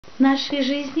нашей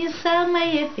жизни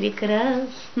самое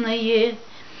прекрасное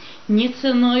не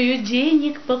ценою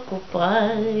денег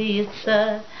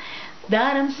покупается.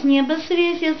 Даром с неба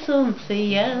светит солнце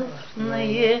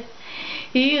ясное,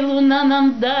 и луна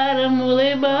нам даром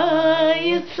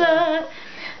улыбается.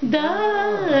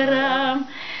 Даром,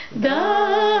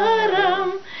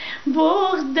 даром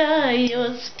Бог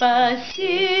дает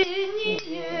спасение.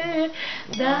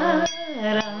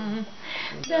 Даром,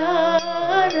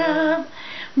 даром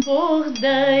Бог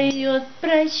дает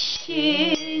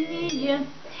прощение.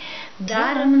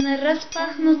 Даром на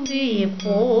распахнутые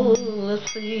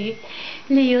полосы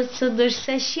льется дождь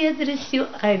со щедростью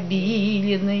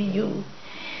обильною.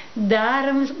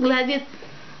 Даром гладит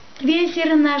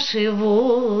ветер наши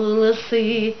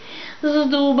волосы, с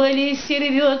дуба листья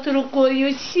рвет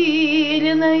рукою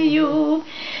сильною.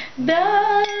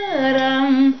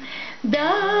 Даром,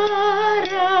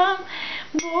 даром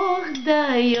Бог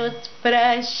дает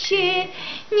прощение.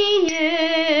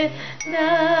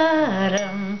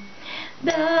 Даром,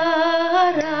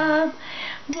 даром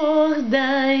Бог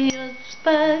дает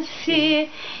спасение.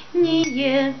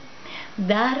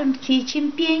 Даром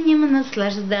птичьим пением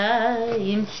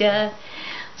наслаждаемся,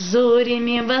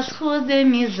 зорями,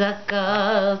 восходами,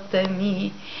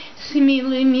 закатами, с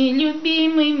милыми,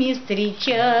 любимыми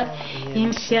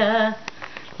встречаемся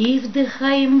и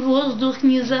вдыхаем воздух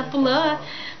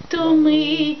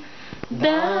незаплатанный.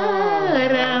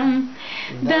 Даром,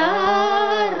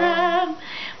 даром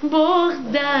Бог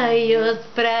дает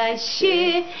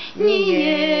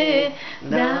прощение.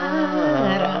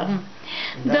 Даром,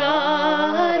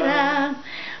 даром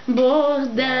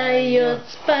Бог дает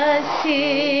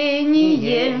спасение.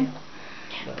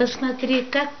 Посмотри,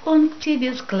 как Он к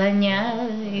тебе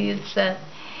склоняется,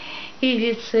 и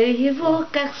лицо Его,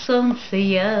 как солнце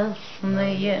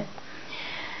ясное.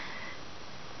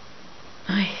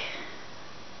 Ой.